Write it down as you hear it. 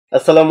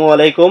আসসালামু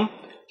আলাইকুম।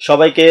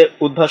 সবাইকে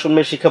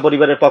উদ্ভাসনের শিক্ষা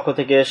পরিবারের পক্ষ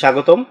থেকে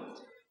স্বাগতম।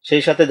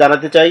 সেই সাথে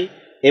জানাতে চাই,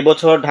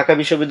 এবছর ঢাকা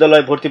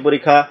বিশ্ববিদ্যালয় ভর্তি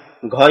পরীক্ষা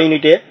ঘ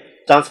ইউনিটে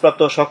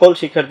চান্সপ্রাপ্ত সকল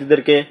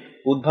শিক্ষার্থীদেরকে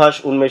উদ্ভাস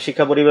উন্মেষ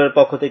শিক্ষা পরিবারের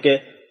পক্ষ থেকে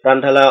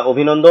প্রাণঢালা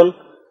অভিনন্দন।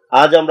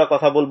 আজ আমরা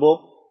কথা বলবো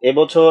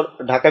এবছর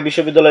ঢাকা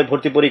বিশ্ববিদ্যালয়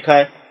ভর্তি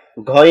পরীক্ষায়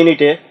ঘ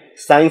ইউনিটে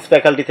সায়েন্স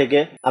ফ্যাকাল্টি থেকে,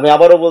 আমি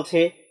আবারও বলছি,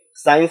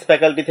 সায়েন্স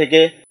ফ্যাকাল্টি থেকে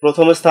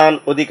প্রথম স্থান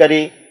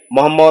অধিকারী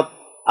মোহাম্মদ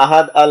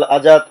আহাদ আল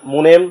Azad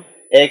Munem,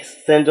 x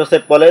Saint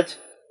Joseph college.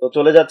 তো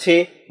চলে যাচ্ছি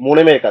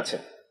মুনেমের কাছে।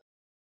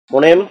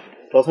 মুনেম,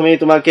 প্রথমেই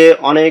তোমাকে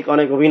অনেক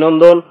অনেক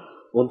অভিনন্দন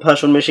উদ্ভাস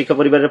উন্মেষ শিক্ষা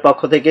পরিবারের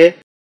পক্ষ থেকে,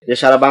 যে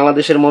সারা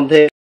বাংলাদেশের মধ্যে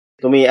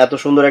তুমি এত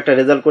সুন্দর একটা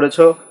রেজাল্ট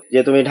করেছো, যে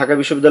তুমি ঢাকা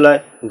বিশ্ববিদ্যালয়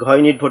ঘ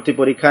ইউনিট ভর্তি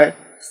পরীক্ষায়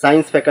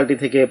সায়েন্স ফ্যাকাল্টি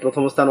থেকে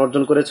প্রথম স্থান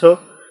অর্জন করেছো।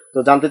 তো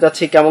জানতে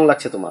চাচ্ছি কেমন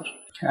লাগছে তোমার?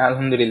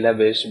 আলহামদুলিল্লাহ,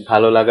 বেশ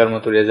ভালো লাগার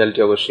মতো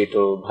রেজাল্টই, অবশ্যই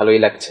তো ভালোই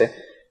লাগছে।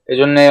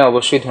 এজন্য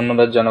অবশ্যই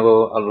ধন্যবাদ জানাবো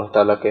আল্লাহ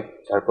তাআলাকে।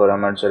 তারপর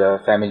আমার যারা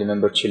ফ্যামিলি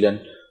মেম্বার ছিলেন,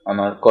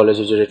 আমার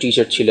কলেজে যারা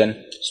টিচার ছিলেন,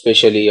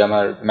 স্পেশালি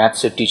আমার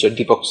ম্যাথসের টিচার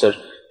দীপক স্যার,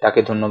 তাকে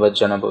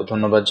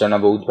ধন্যবাদ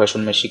জানাবো উদ্ভাস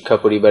উন্মেষ শিক্ষা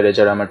পরিবারে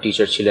যারা আমার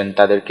টিচার ছিলেন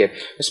তাদেরকে।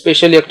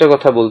 স্পেশালি একটা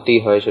কথা বলতেই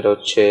হয়, সেটা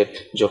হচ্ছে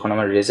যখন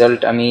আমার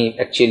রেজাল্ট আমি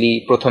অ্যাকচুয়ালি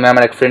প্রথমে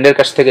আমার এক ফ্রেন্ডের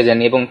কাছ থেকে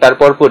জানি, এবং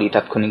তারপর পরই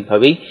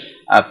তাৎক্ষণিকভাবেই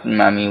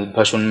আমি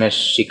উদ্ভাস উন্মেষ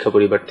শিক্ষা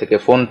পরিবার থেকে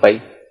ফোন পাই।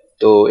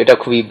 তো এটা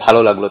খুবই ভালো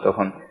লাগলো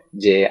তখন,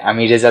 যে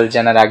আমি রেজাল্ট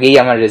জানার আগেই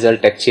আমার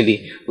রেজাল্ট অ্যাকচুয়ালি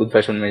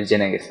উদ্ভাস উন্মেষ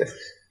জেনে গেছে।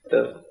 তো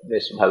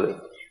বেশ ভালোই,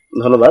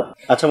 ধন্যবাদ।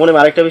 আচ্ছা মনে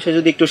আরেকটা বিষয়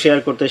যদি একটু শেয়ার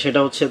করতে, সেটা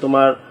হচ্ছে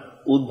তোমার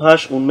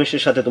উদ্ভাস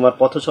উন্মেষের সাথে তোমার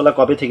পথ চলা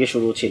কবে থেকে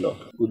শুরু ছিল?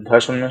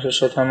 উদ্ভাস উন্মেষের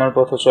সাথে আমার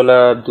পথ চলা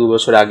 2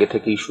 বছর আগে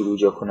থেকেই শুরু।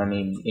 যখন আমি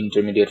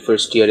ইন্টারমিডিয়েট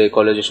ফার্স্ট ইয়ারে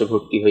কলেজ এসে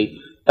ভর্তি হই,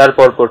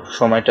 তারপর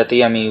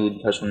সময়টাতেই আমি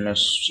উদ্ভাস উন্মেষ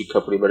শিক্ষা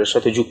পরিবারের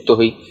সাথে যুক্ত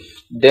হই।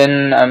 দেন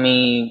আমি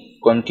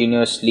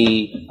কন্টিনিউয়াসলি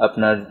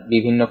আপনার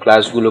বিভিন্ন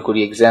ক্লাসগুলো করি,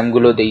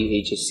 এক্সামগুলো দিই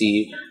এইচএসসি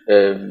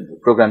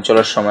প্রোগ্রাম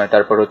চলার সময়।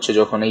 তারপর হচ্ছে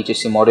যখন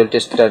এইচএসসি মডেল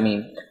টেস্টটা আমি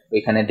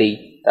এখানে দিই,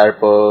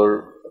 তারপর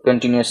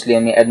কন্টিনিউয়াসলি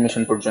আমি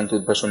অ্যাডমিশন পর্যন্ত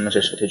উদ্ভাস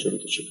উন্মেষের সাথে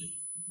জড়িত ছিল।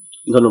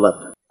 ধন্যবাদ।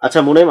 আচ্ছা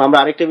মুনেম, আমরা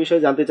আরেকটা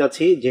বিষয় জানতে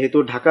চাচ্ছি, যেহেতু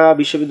ঢাকা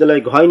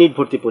বিশ্ববিদ্যালয় ঘ ইউনিট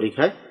ভর্তি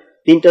পরীক্ষায়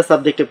 3টা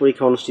সাবজেক্টে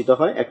পরীক্ষা অনুষ্ঠিত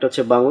হয়, একটা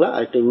হচ্ছে বাংলা,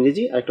 আরেকটা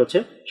ইংরেজি, আরেকটা হচ্ছে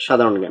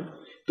সাধারণ জ্ঞান।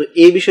 তো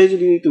এই বিষয়ে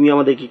যদি তুমি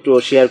আমাদেরকে একটু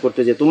শেয়ার করতে,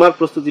 যে তোমার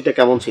প্রস্তুতিটা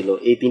কেমন ছিল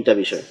এই 3টা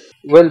বিষয়?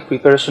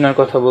 প্রিপারেশনের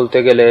কথা বলতে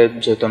গেলে,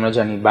 যেহেতু আমরা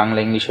জানি বাংলা,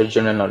 ইংলিশের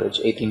জেনারেল নলেজ,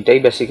 এই 3টাই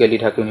বেসিক্যালি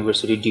ঢাকা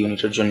ইউনিভার্সিটি ডি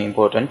ইউনিটের জন্য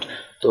ইম্পর্ট্যান্ট।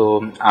 তো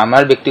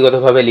আমার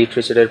ব্যক্তিগতভাবে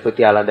লিটারেচারের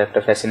প্রতি আলাদা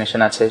একটা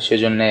ফ্যাসিনেশন আছে,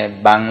 সেজন্য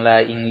বাংলা,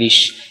 ইংলিশ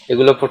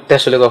এগুলো পড়তে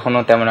আসলে কখনো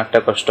তেমন একটা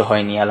কষ্ট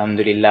হয়নি,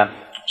 আলহামদুলিল্লাহ।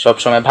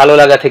 সবসময় ভালো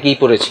লাগা থেকেই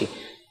পড়েছি,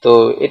 তো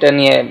এটা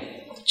নিয়ে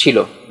ছিল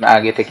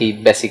আগে থেকেই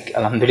বেসিক,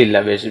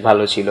 আলহামদুলিল্লাহ বেশ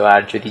ভালো ছিল।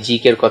 আর যদি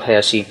জিকের কথায়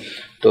আসি,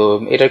 তো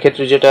এটার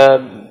ক্ষেত্রে যেটা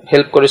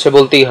হেল্প করেছে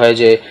বলতেই হয়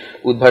যে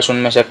উদ্ভাস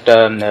উন্মেষ একটা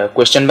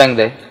কোয়েশ্চেন ব্যাংক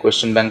দেয়,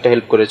 কোয়েশ্চেন ব্যাংকটা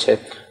হেল্প করেছে।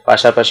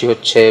 পাশাপাশি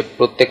হচ্ছে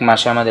প্রত্যেক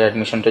মাসে আমাদের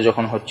অ্যাডমিশনটা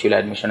যখন হচ্ছিল,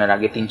 অ্যাডমিশনের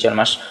আগে 3-4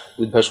 মাস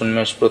উদ্ভাস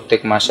উন্মেষ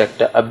প্রত্যেক মাসে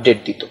একটা আপডেট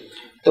দিত।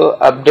 তো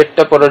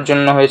আপডেটটা পড়ার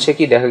জন্য হয়েছে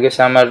কি, দেখা গেছে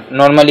আমার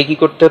নর্মালি কি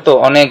করতে হতো,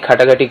 অনেক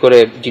ঘাটাঘাটি করে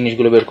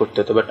জিনিসগুলো বের করতে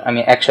হতো, বাট আমি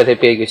একসাথে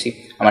পেয়ে গেছি,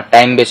 আমার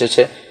টাইম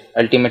বেঁচেছে।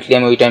 আলটিমেটলি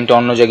আমি ওই টাইমটা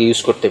অন্য জায়গায়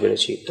ইউজ করতে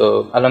পেরেছি। তো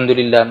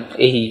আলহামদুলিল্লাহ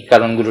এই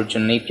কারণগুলোর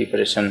জন্যই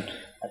প্রিপারেশন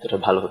এতটা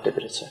ভালো হতে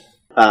পেরেছে।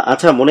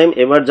 আচ্ছা মুনেম,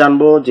 এবার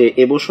জানবো যে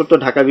এবছর তো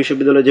ঢাকা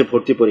বিশ্ববিদ্যালয়ের যে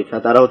ভর্তি পরীক্ষা,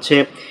 তারা হচ্ছে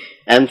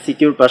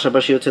এমসিকিউর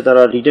পাশাপাশি হচ্ছে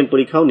তারা রিটেন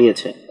পরীক্ষাও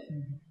নিয়েছে।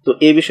 তো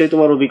এই বিষয়ে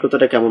তোমার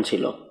অভিজ্ঞতাটা কেমন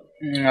ছিল?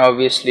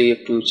 অবভিয়াসলি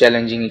একটু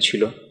চ্যালেঞ্জিংই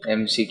ছিল,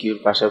 এমসিকিউর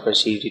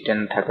পাশাপাশি রিটেন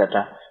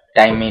থাকাটা,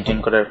 টাইম মেনটেন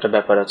করার একটা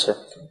ব্যাপার আছে।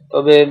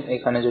 তবে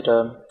এখানে যেটা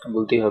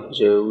বলতেই হবে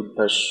যে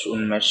উদ্ভাস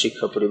উন্মেষ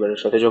শিক্ষা পরিবারের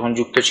সাথে যখন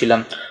যুক্ত ছিলাম,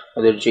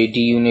 ওদের যে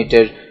ডি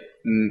ইউনিটের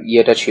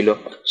ইয়েটা ছিল,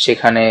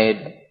 সেখানে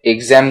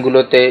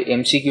এক্সামগুলোতে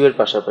এমসিকিউ এর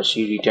পাশাপাশি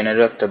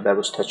রিটেনেরও একটা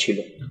ব্যবস্থা ছিল,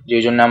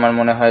 যেই জন্য আমার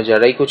মনে হয়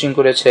যারাই কোচিং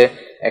করেছে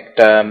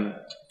একটা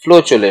ফ্লো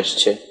চলে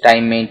এসছে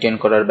টাইম মেনটেন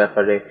করার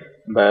ব্যাপারে,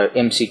 বা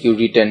এমসিকিউ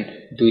রিটেন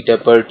দুইটা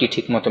পার্টি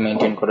ঠিক মতো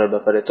মেনটেন করার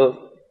ব্যাপারে। তো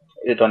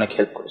এটা অনেক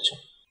হেল্প করেছে।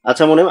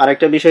 আচ্ছা মনে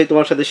আরেকটা বিষয়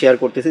তোমার সাথে শেয়ার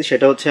করতেছি,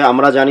 সেটা হচ্ছে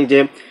আমরা জানি যে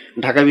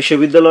ঢাকা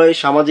বিশ্ববিদ্যালয়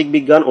সামাজিক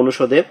বিজ্ঞান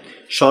অনুষদে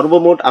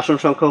সর্বমোট আসন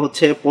সংখ্যা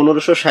হচ্ছে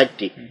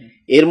 1560টি।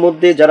 এর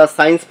মধ্যে যারা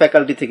সায়েন্স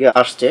ফ্যাকাল্টি থেকে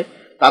আসছে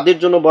তাদের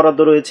জন্য বরাদ্দ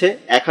রয়েছে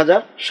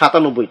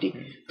 1097টি।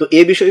 তো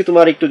এই বিষয়ে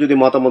তোমার একটু যদি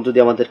মতামত যদি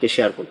আমাদেরকে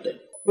শেয়ার করতে।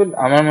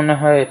 আমার মনে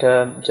হয় এটা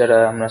যারা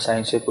আমরা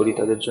সায়েন্সে পড়ি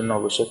তাদের জন্য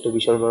অবশ্যই একটা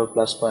বিশাল বড়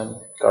প্লাস পয়েন্ট,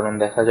 কারণ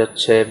দেখা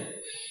যাচ্ছে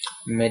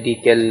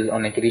মেডিকেল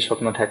অনেকেরই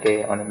স্বপ্ন থাকে,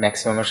 অনেক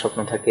ম্যাক্সিমামের স্বপ্ন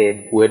থাকে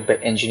বুয়েট বা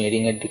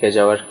ইঞ্জিনিয়ারিংয়ের দিকে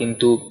যাওয়ার,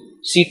 কিন্তু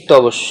সিট তো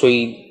অবশ্যই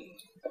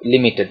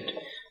লিমিটেড।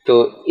 তো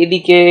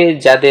এদিকে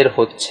যাদের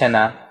হচ্ছে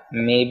না,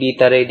 মেবি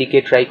তারা এদিকে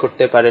ট্রাই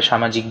করতে পারে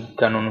সামাজিক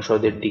বিজ্ঞান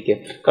অনুষদের দিকে,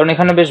 কারণ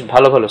এখানে বেশ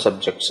ভালো ভালো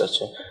সাবজেক্টস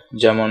আছে।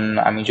 যেমন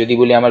আমি যদি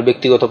বলি আমার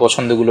ব্যক্তিগত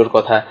পছন্দগুলোর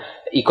কথা,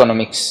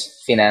 ইকোনমিক্স,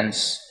 ফিন্যান্স,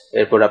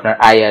 এরপর আপনার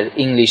আইআর,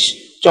 ইংলিশ,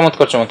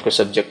 চমৎকার চমৎকার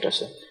সাবজেক্ট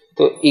আছে।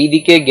 তো এই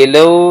দিকে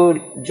গেলেও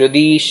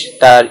যদি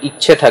তার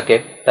ইচ্ছে থাকে,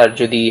 তার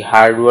যদি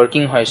হার্ড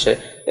ওয়ার্কিং হয় সে,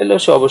 তাহলে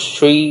সে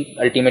অবশ্যই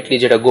আলটিমেটলি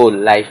যেটা গোল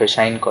লাইফে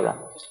শাইন করা,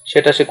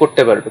 সেটা সে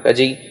করতে পারবে।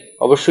 কাজেই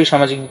অবশ্যই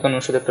সামাজিক বিজ্ঞান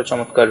অনুষদ একটা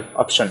চমৎকার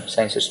অপশন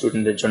সায়েন্সের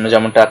স্টুডেন্টদের জন্য,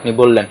 যেমনটা আপনি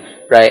বললেন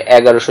প্রায়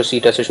 1100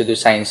 সিট আছে শুধু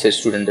সায়েন্সের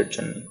স্টুডেন্টদের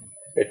জন্য,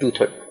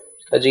 2/3।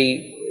 কাজেই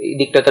এই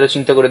দিকটা তারা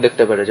চিন্তা করে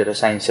দেখতে পারে যারা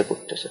সায়েন্সে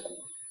পড়তেছে।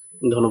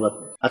 ধন্যবাদ।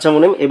 আচ্ছা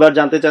মুনিম, এবার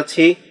জানতে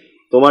চাচ্ছি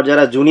তোমার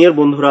যারা জুনিয়র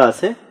বন্ধুরা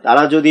আছে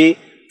তারা যদি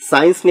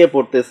সায়েন্স নিয়ে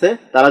পড়তেছে,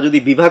 তারা যদি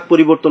বিভাগ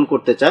পরিবর্তন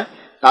করতে চায়,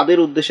 তাদের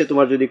উদ্দেশ্যে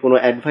তোমার যদি কোনো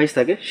অ্যাডভাইস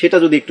থাকে সেটা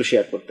যদি একটু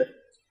শেয়ার করতে।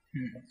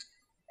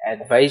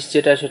 অ্যাডভাইস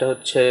যেটা সেটা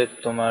হচ্ছে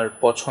তোমার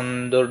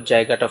পছন্দের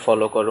জায়গাটা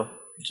ফলো করো।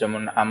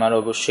 যেমন আমার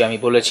অবশ্যই আমি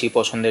বলেছি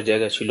পছন্দের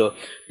জায়গা ছিল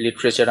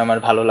লিটারেচার, আমার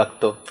ভালো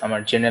লাগতো,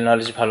 আমার জেনারেল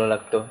নলেজ ভালো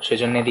লাগতো,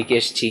 সেজন্য এদিকে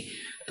এসেছি।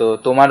 তো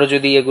তোমারও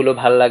যদি এগুলো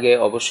ভাল লাগে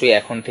অবশ্যই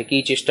এখন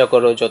থেকেই চেষ্টা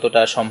করো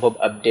যতটা সম্ভব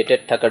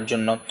আপডেটেড থাকার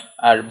জন্য,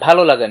 আর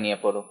ভালো লাগা নিয়ে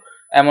পড়ো।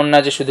 এমন না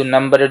যে শুধু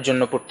নাম্বারের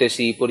জন্য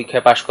পড়তেছি,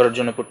 পরীক্ষায় পাশ করার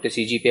জন্য পড়তেছি,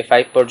 জিপিএ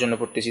 5 পাওয়ার জন্য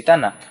পড়তেছি, তা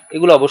না।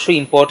 এগুলো অবশ্যই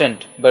ইম্পর্টেন্ট,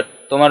 বাট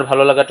তোমার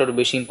ভালো লাগাটা আরও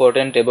বেশি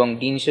ইম্পর্টেন্ট, এবং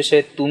দিন শেষে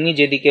তুমি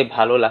যেদিকে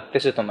ভালো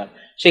লাগতেছে তোমার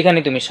সেখানে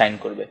তুমি সাইন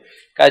করবে।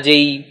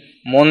 কাজেই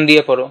মন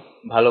দিয়ে পড়ো,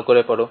 ভালো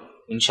করে পড়ো,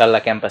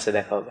 ইনশাল্লাহ ক্যাম্পাসে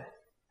দেখা হবে।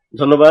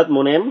 ধন্যবাদ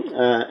মুনিম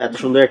এত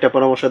সুন্দর একটা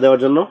পরামর্শ দেওয়ার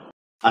জন্য।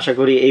 আশা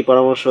করি এই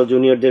পরামর্শ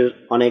জুনিয়রদের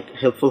অনেক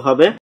হেল্পফুল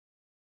হবে,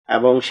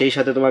 এবং সেই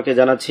সাথে তোমাকে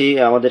জানাচ্ছি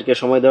আমাদেরকে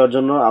সময় দেওয়ার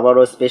জন্য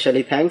আবারও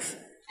specially thanks.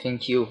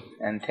 Thank you,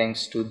 and thanks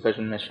to the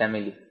Bajunmesh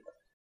family.